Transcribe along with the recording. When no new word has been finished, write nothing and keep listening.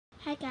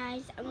Hi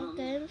guys, I'm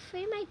going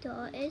through my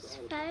daughter's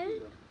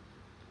phone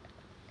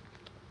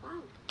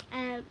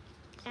and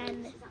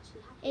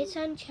it's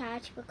on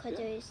charge because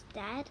it was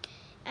dead.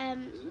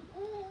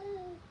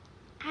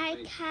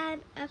 I can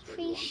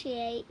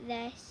appreciate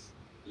this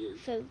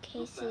phone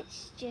case,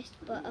 it's just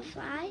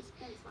butterflies.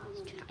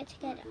 Let's try to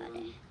get it on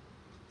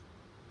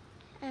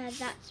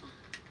it.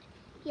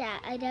 Yeah,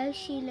 I know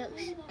she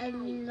looks a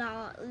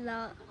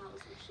lot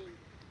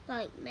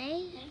like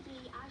me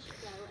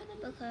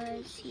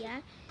because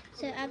yeah.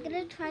 So I'm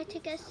gonna try to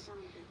guess.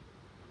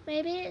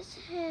 Maybe it's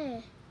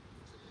her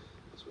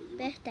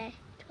birthday.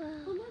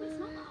 12.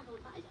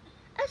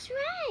 That's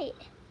right.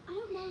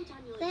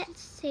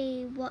 Let's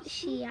see what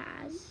she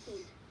has.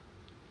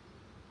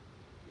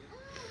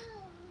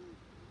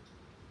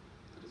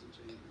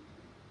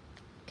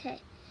 Okay,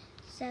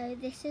 so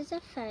this is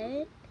a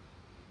phone.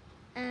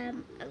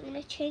 I'm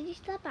gonna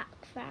change the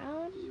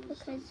background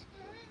because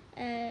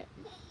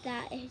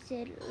that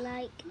isn't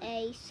like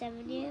a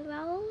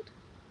 7-year-old.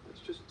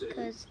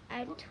 Because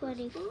I'm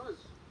 20.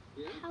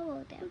 How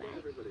old am I?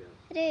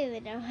 I don't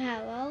even know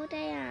how old I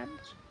am.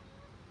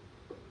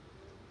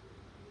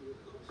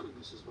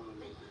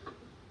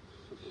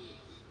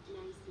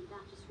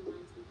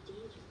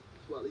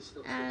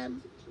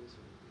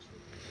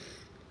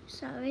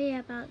 Sorry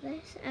about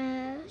this.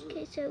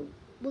 Okay, so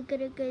we're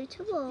gonna go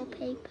to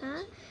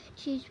wallpaper.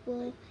 Choose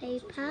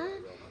wallpaper.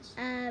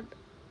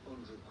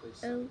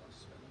 Oh,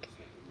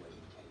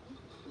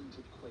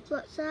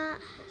 what's that?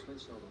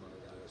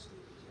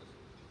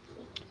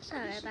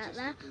 Sorry about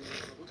that.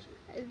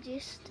 I'm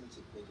just.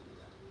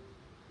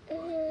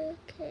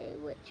 Okay,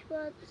 which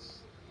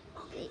one's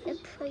the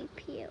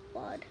appropriate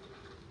one?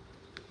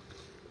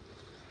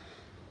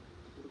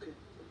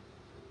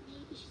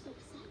 Maybe she's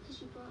upset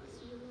because you brought us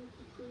your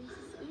local greasy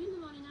spoon the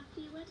morning after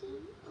your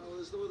wedding. Oh,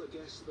 there's no other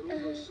guests.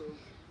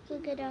 We're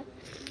gonna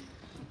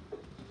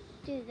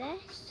do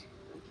this.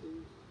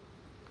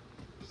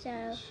 So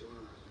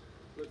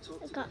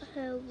I got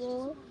her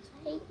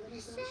wallpaper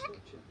set.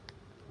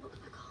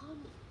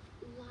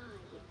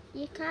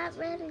 You can't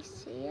really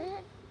see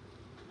it,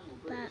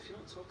 but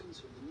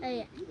oh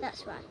yeah,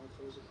 that's right.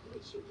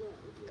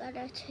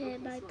 Gotta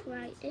turn my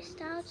brightness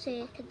down so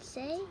you can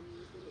see.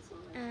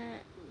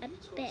 A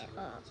bit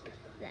up.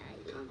 There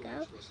you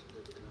go.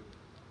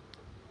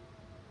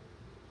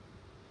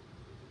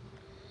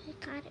 I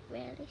can't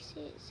really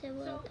see it, so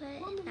we'll put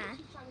it there.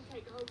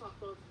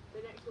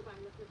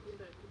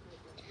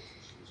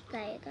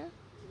 There you go.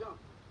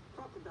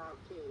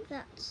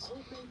 Let's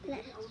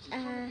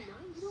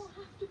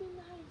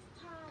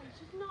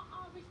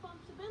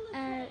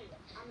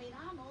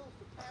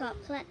clock,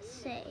 let's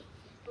see.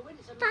 5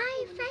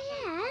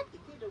 AM?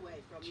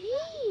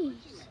 Jeez.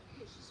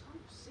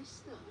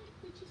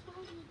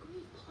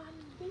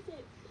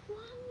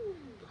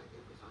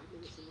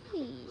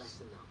 Jeez.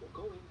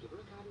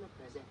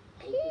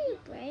 Pea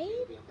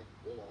brain?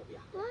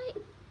 What?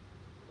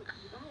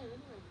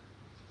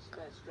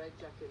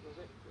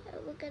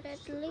 We're gonna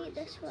delete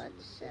this one,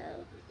 so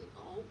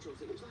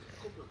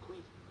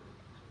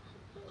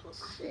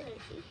let's see.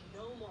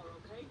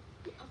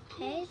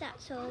 Okay,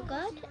 that's all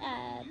good.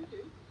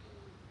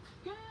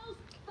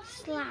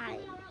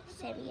 Slime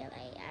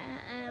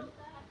simulator.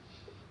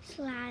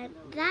 Slime,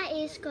 that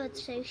is good,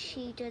 so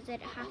she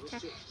doesn't have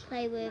to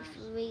play with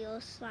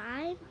real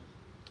slime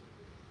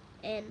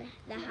in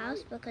the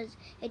house because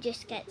it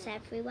just gets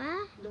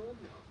everywhere.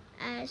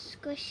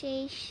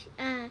 Squishy,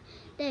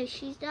 no,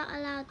 she's not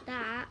allowed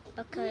that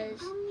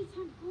because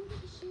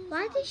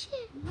why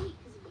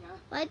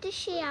does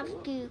she have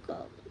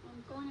Google?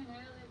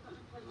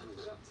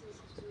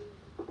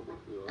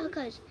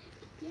 Because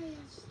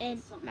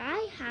in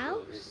my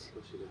house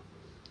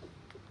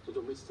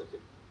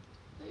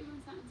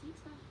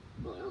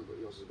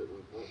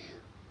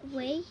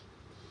we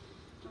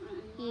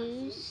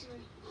use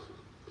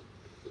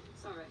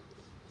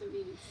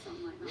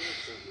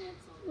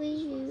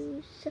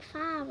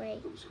Safari.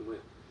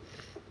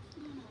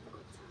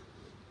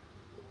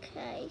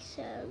 Okay,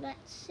 so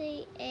let's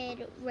see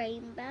in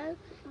Rainbow.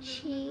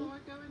 She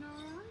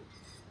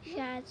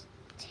has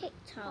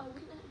TikTok.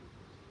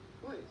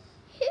 Who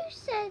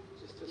said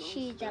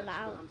she's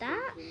allowed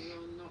that?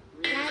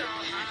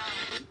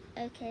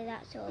 Okay,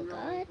 that's all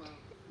good.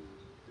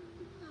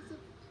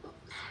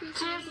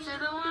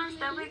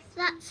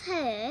 That's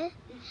her,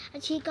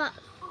 and she got.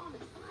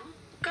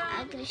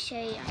 I'm gonna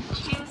show you.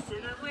 Cheers to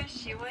the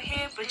wish you were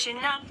here, but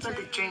you're not. But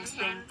the drinks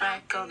bring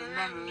back all the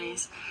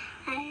memories.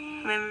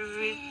 Memories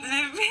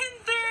we've been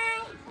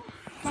through.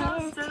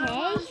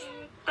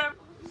 Okay.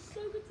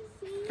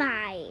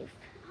 5.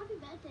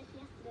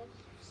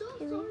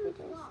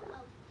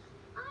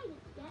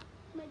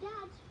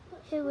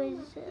 Who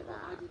is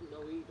that?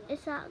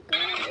 Is that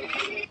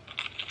good?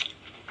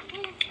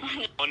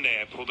 One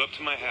day I pulled up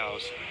to my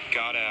house,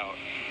 got out,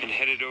 and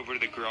headed over to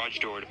the garage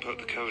door to put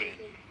the code in.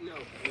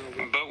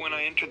 But when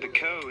I entered the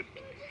code,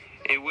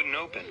 it wouldn't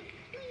open.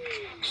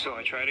 So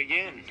I tried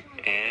again,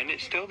 and it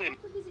still didn't.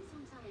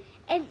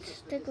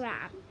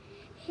 Instagram.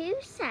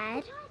 Who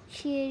said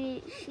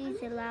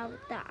she's allowed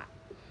that.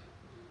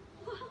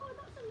 Wow,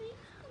 that's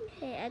amazing.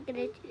 Okay, I'm gonna.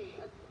 Is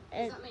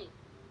that me?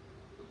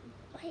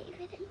 Wait a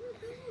minute.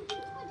 It's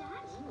my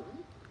dad.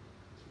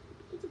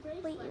 It's a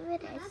bracelet. Wait a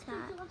minute, My dad is took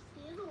that? it off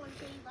the other one,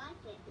 so you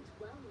like it. It's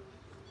well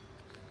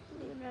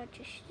nice. I'm gonna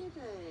just. Did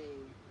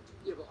they?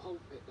 Yeah, but Hope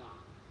picked that.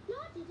 No,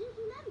 I didn't.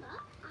 Remember?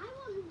 I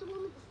wanted the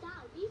one with the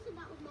stars. You said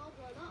that was more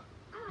grown up.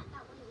 I like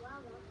that one as well,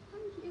 though.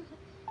 Thank you.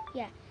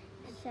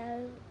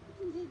 So,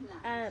 Who did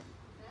that?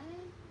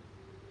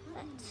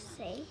 let's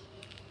see.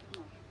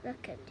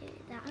 Look at do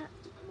that.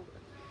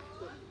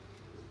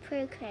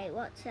 Procreate,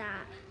 what's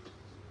that?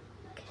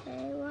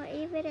 Okay, what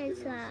even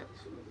is that?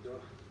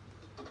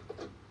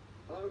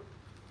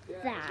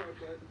 That.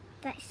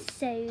 That's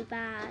so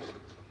bad.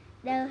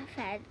 No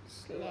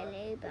offense,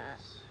 Lily, but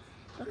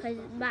because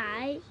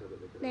my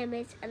name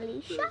is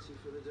Alicia.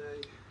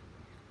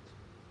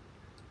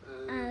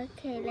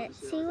 Okay,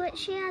 let's see what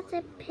she has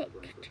in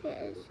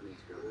pictures.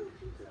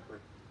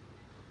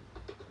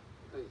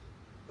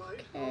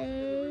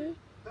 Okay.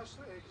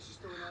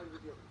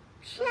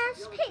 She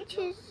has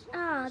pictures.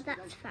 Oh,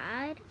 that's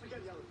fine.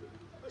 Forget the elephant.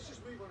 Let's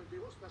just move on and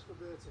do what's best for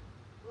Bertie.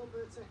 Well,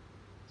 Bertie.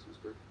 Sounds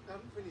good. I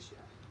haven't finished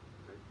yet.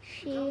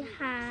 She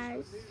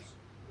has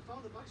I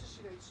found the bags of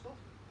Sinead's stuff.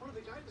 One of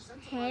the guys in the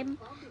centre him.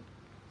 found them.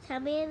 Tell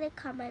me in the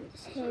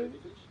comments who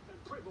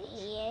Pretty much.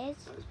 he is.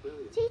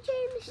 Is he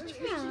James This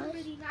is Charles?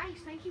 really nice.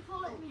 Thank you for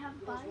letting me have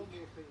a There was bite. one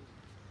more thing.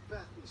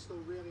 Beth is still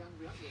really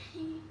angry at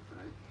you.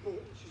 But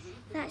she doesn't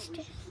think That's that we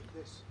just should keep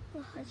this. my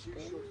You husband.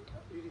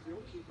 should, even if you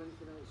don't keep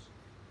anything else.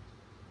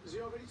 Is he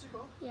all ready to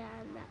go? Yeah,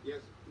 and that's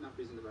Yes,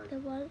 nappies in the bag. the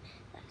one.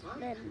 That's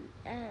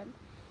then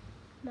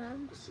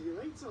Mum. See you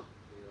later.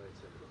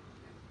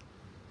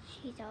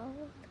 She's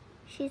old.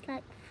 She's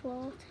like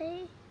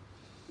 40.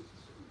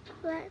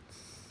 Let's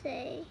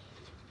see.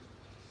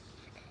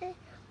 Okay.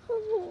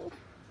 Ooh.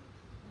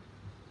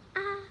 A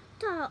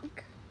dog.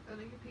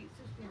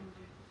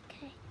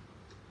 Okay.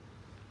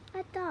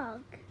 A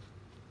dog.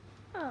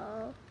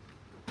 Oh.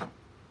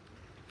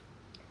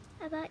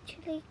 I'm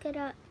actually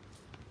gonna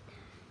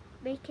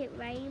make it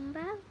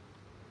rainbow.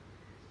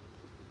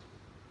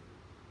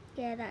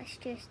 Yeah, that's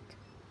just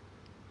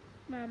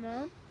my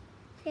mum.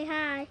 Say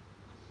hi.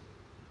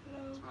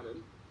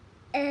 Adam,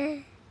 Uh,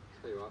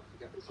 tell you what,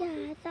 forget the coffee.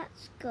 yeah,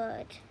 that's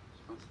good.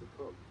 Onto the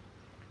pub.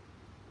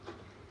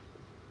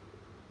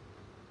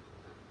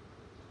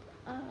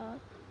 Oh,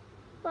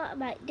 what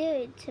am I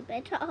doing to my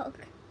dog?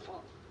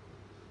 What?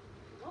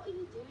 What are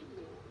you doing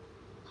here?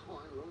 Oh,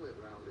 I love it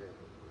round here.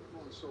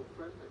 Everyone's so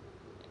friendly.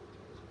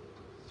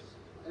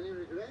 Any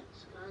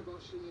regrets? Can I go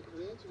see your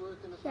career to work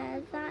in a Yeah,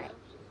 family that- house?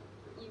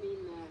 You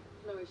mean the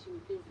flourishing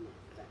business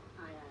that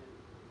I own?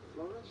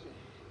 Flourishing.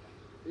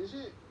 Is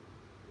it?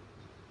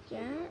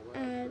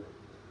 Yeah,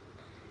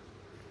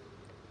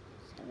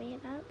 sorry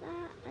about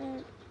that.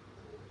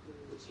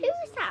 Who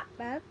was that,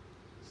 Mum?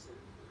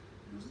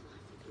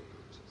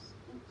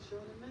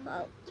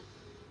 Well,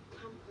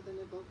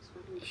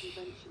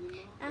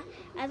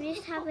 I'm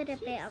just having a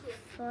bit of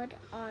fun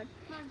on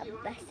a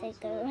messing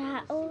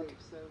around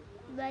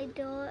my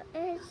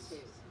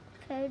daughter's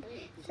phone.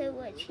 So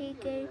when she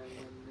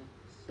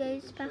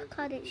goes back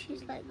on it,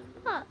 she's like,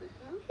 "What?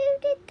 Who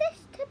did this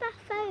to my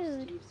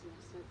phone?"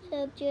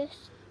 So I'm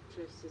just,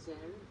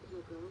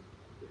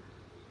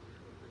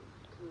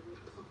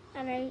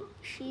 and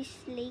she's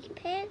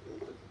sleeping,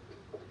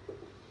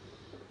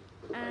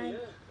 and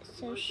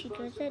so she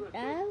doesn't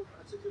know.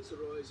 I took her to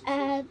Roy's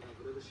and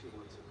whatever she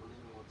wanted, money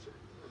and water.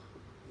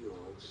 You're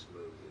all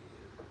smoothly.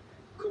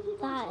 Couple of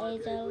That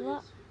pints is a IPA,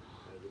 lot. please.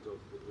 The dog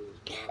for the blues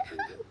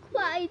party.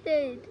 What I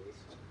did?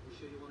 You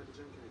sure you want to be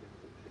drinking again?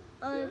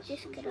 I'm Yes,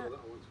 just I'm gonna sure that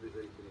I want to be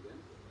drinking again.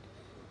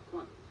 Come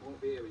on, I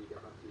won't be here when you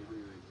get back from your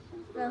honeymoon.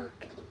 One for the road.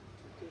 look.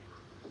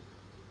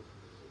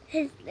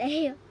 His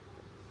name.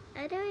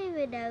 I don't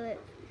even know it.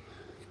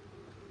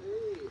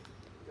 Hey,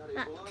 got it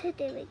Back black. to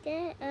doing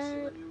it.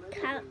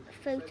 Count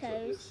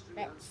photos.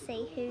 Let's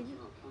see who.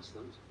 Oh, pass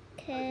them.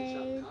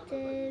 Okay, Yeah,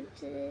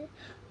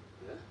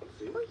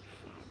 feel.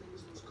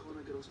 Things those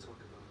corner girls talk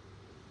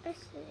about. let's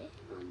see.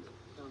 And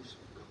Don't just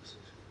make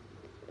conversation.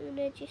 I'm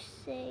gonna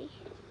just see.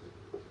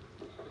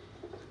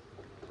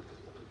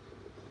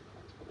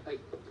 hey,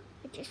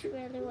 I just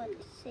really want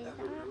to see that.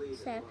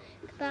 So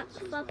back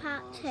for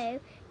part 2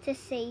 to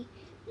see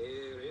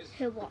Here is.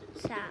 who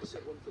wants that.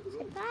 Set one for the So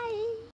room. bye.